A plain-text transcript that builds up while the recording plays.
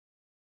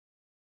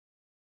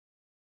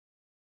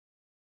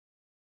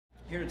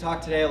Here to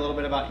talk today a little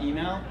bit about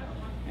email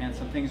and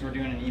some things we're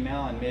doing in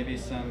email and maybe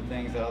some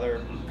things that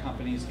other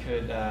companies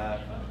could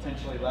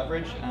potentially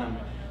leverage.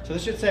 So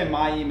this should say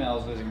my email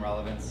is losing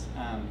relevance.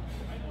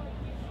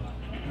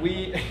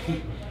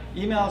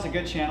 Email is a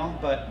good channel,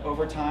 but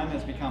over time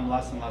has become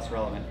less and less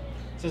relevant.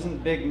 This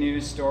isn't big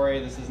news story,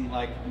 this isn't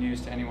like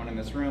news to anyone in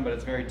this room, but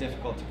it's very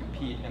difficult to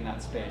compete in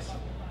that space.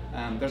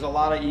 There's a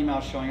lot of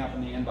emails showing up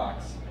in the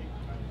inbox.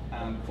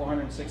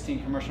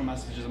 416 commercial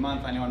messages a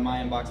month. I know in my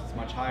inbox it's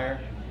much higher.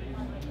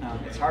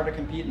 It's hard to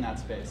compete in that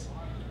space.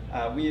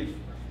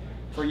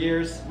 For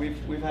years,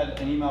 we've had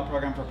an email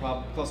program for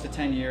close to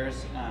 10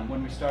 years.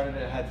 When we started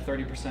it had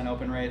 30%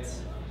 open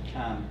rates,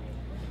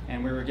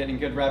 and we were getting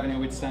good revenue.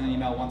 We'd send an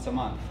email once a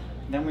month.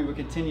 Then we would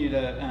continue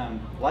to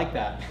like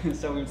that,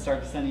 so we would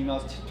start to send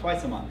emails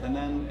twice a month, and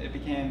then it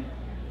became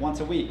once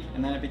a week,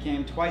 and then it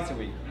became twice a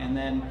week, and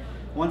then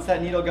once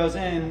that needle goes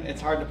in,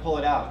 it's hard to pull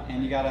it out,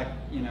 and you gotta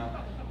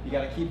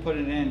keep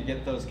putting it in to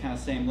get those kind of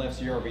same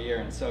lifts year over year.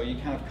 And so you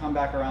kind of come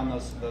back around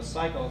those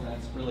cycles, and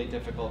it's really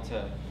difficult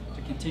to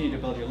continue to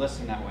build your list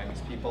in that way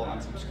because people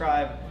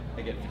unsubscribe,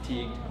 they get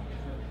fatigued.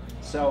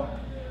 So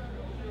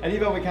at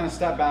Evo, we kind of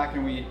stepped back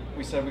and we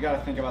said we got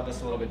to think about this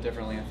a little bit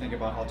differently and think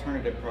about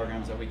alternative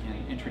programs that we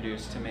can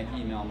introduce to make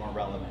email more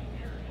relevant.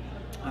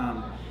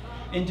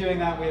 In doing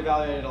that, we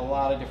evaluated a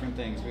lot of different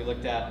things. We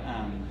looked at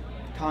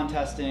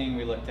contesting,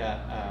 we looked at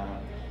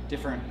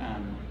different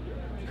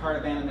cart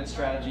abandonment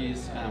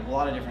strategies, a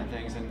lot of different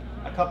things, and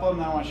a couple of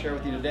them that I want to share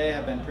with you today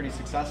have been pretty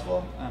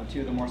successful.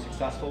 Two of the more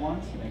successful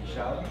ones, make a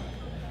shout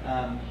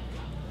out.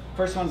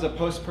 First one's a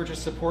post-purchase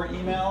support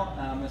email.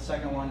 The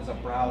second one is a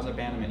browse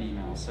abandonment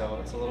email. So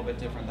it's a little bit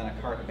different than a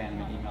cart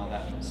abandonment email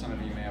that some of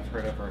you may have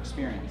heard of or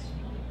experienced.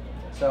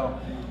 So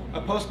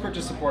a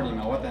post-purchase support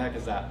email, what the heck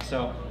is that?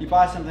 So you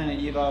buy something at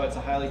Evo, it's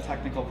a highly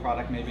technical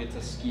product, maybe it's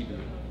a ski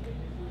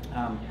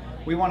boot.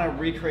 We want to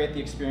recreate the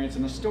experience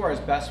in the store as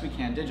best we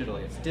can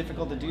digitally. It's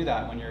difficult to do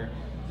that when you're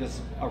just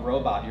a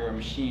robot, you're a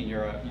machine,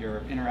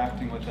 you're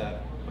interacting with a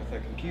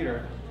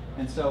computer.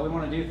 And so we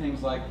want to do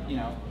things like,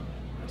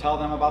 tell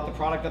them about the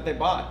product that they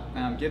bought,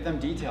 give them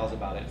details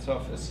about it. So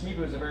if a ski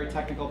boot is a very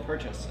technical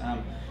purchase,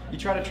 you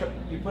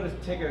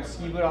take a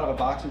ski boot out of a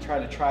box and try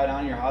to try it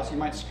on in your house, you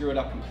might screw it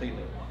up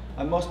completely.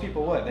 Most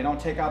people would. They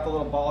don't take out the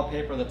little ball of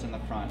paper that's in the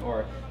front,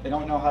 or they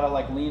don't know how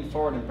to lean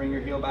forward and bring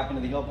your heel back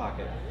into the heel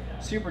pocket.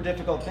 Super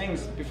difficult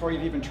things before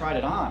you've even tried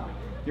it on.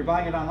 You're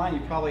buying it online,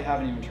 you probably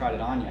haven't even tried it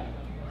on yet.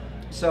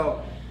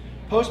 So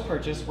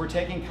post-purchase, we're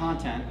taking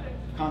content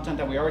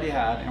that we already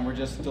had, and we're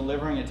just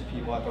delivering it to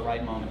people at the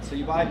right moment. So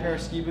you buy a pair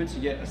of ski boots,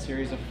 you get a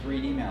series of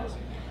free emails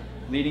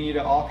leading you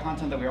to all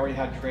content that we already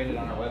had created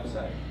on our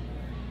website.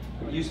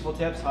 Useful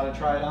tips, how to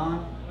try it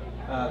on.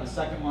 The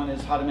second one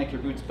is how to make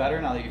your boots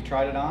better now that you've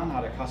tried it on,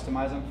 how to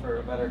customize them for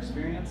a better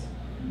experience.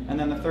 And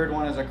then the third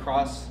one is a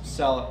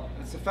cross-sell.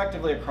 It's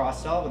effectively a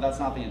cross-sell, but that's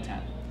not the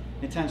intent.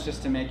 The intent is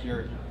just to make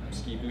your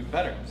ski boot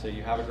better, so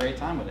you have a great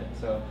time with it.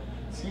 So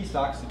ski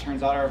socks, it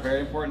turns out, are a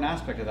very important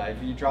aspect of that.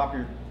 If you drop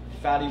your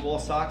fatty wool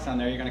socks on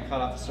there, you're going to cut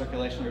off the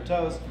circulation of your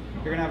toes.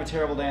 You're going to have a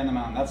terrible day on the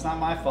mountain. That's not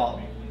my fault,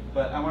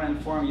 but I want to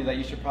inform you that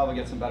you should probably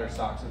get some better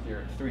socks with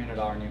your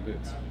 $300 new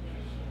boots.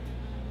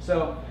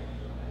 So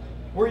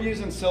we're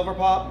using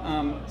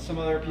Silverpop. Some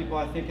other people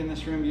I think in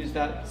this room use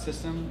that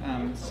system.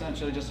 It's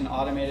essentially just an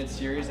automated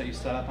series that you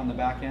set up on the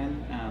back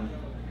end,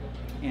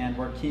 and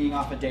we're keying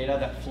off of data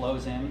that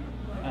flows in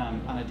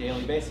on a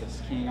daily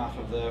basis, keying off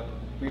of the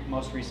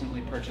most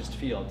recently purchased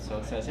field. So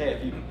it says, hey,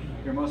 if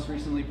your most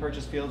recently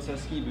purchased field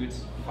says ski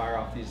boots, fire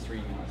off these 3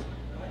 emails.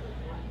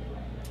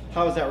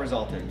 How is that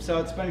resulting? So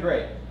it's been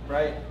great,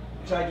 right?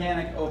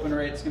 Gigantic open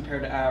rates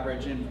compared to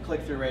average, and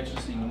click-through rates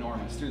just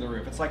enormous, through the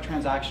roof. It's like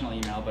transactional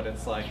email, but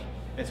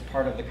it's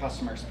part of the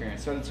customer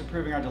experience. So it's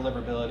improving our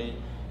deliverability,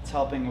 it's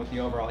helping with the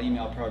overall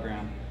email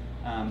program,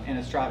 and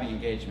it's driving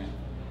engagement.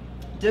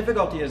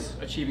 Difficulty is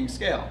achieving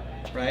scale,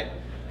 right?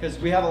 Because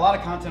we have a lot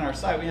of content on our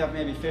site. We have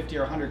maybe 50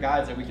 or 100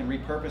 guides that we can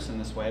repurpose in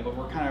this way, but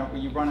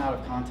you run out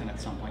of content at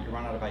some point, you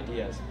run out of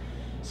ideas.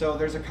 So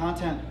there's a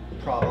content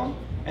problem,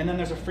 and then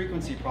there's a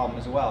frequency problem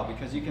as well,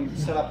 because you can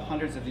set up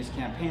hundreds of these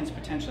campaigns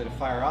potentially to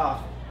fire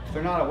off. If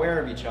they're not aware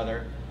of each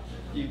other,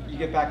 you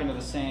get back into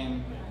the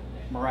same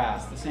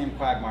morass, the same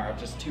quagmire of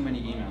just too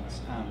many emails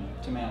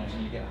to manage,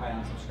 and you get high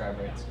unsubscribe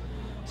rates.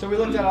 So we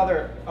looked at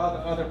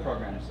other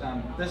programs.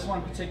 This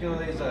one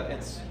particularly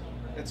is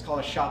it's called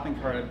a shopping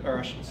cart,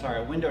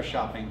 a window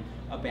shopping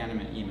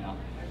abandonment email.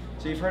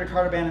 So you've heard of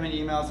cart abandonment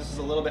emails. This is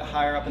a little bit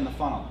higher up in the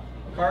funnel.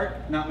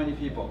 Cart, not many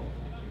people.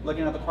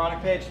 Looking at the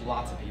product page,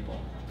 lots of people.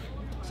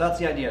 So that's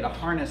the idea, to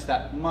harness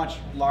that much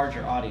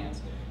larger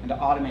audience and to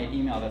automate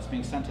email that's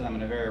being sent to them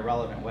in a very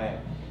relevant way.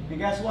 And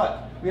guess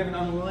what? We have an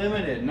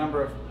unlimited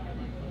number of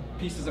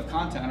pieces of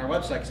content on our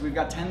website because we've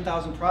got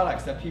 10,000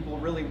 products that people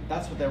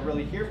that's what they're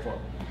really here for.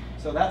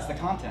 So that's the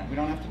content. We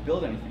don't have to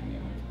build anything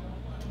new.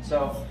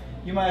 So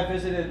you might have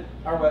visited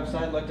our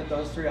website, looked at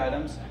those 3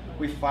 items.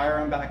 We fire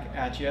them back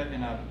at you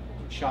in a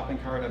shopping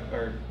cart,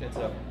 or it's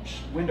a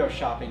window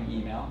shopping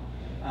email.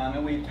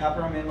 And we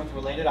pepper them in with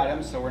related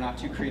items so we're not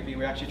too creepy.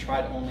 We actually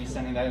tried only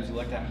sending the items we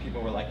looked at and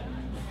people were like,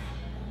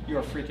 you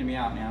are freaking me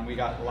out, man. We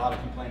got a lot of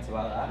complaints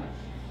about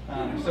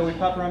that. So we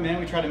pepper them in,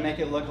 we try to make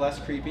it look less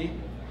creepy.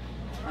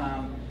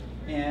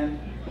 And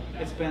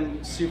it's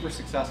been super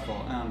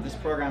successful. This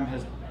program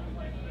has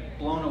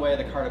blown away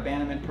the cart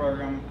abandonment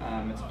program.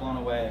 It's blown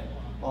away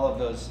all of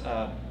those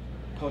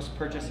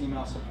post-purchase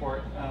email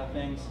support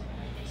things.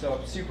 So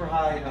super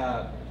high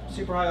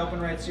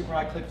open rates, super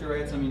high click-through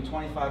rates. I mean,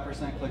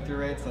 25% click-through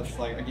rates. That's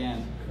like,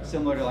 again,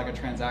 similar to like a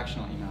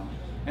transactional email.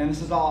 And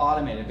this is all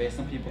automated based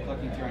on people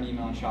clicking through an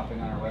email and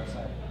shopping on our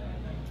website.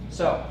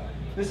 So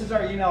this is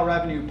our email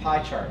revenue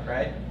pie chart,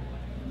 right?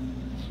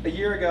 A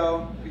year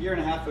and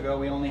a half ago,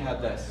 we only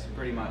had this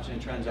pretty much in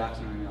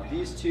transactional email.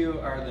 These two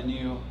are the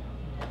new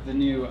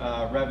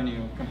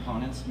revenue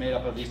components made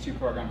up of these two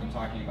programs I'm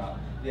talking about.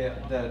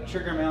 The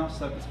Trigger Mail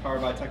stuff is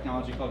powered by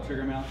technology called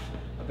Trigger Mail,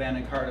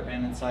 abandoned cart,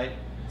 abandoned site.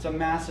 It's a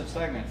massive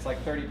segment. It's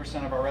like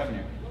 30% of our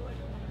revenue.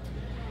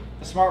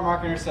 The smart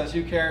marketer says,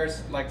 who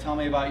cares? Like, tell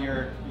me about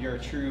your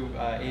true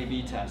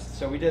A/B test.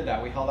 So we did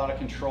that. We held out a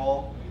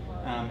control,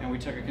 and we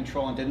took a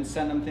control and didn't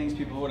send them things.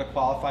 People who would have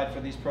qualified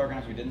for these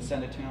programs, we didn't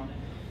send it to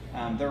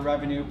them. Their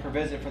revenue per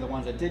visit for the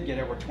ones that did get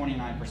it were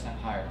 29%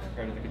 higher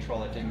compared to the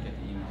control that didn't get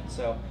the email.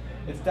 So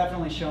it's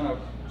definitely shown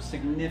a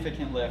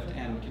significant lift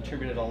and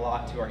contributed a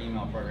lot to our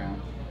email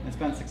program. It's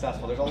been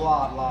successful. There's a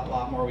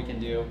lot more we can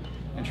do.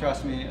 And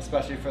trust me,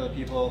 especially for the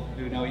people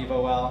who know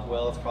Evo well,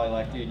 Will, it's probably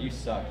like, dude, you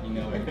suck, you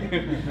know it.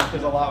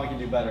 There's a lot we can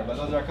do better, but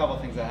those are a couple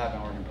of things that have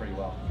been working pretty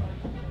well.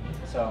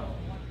 So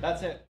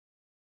that's it.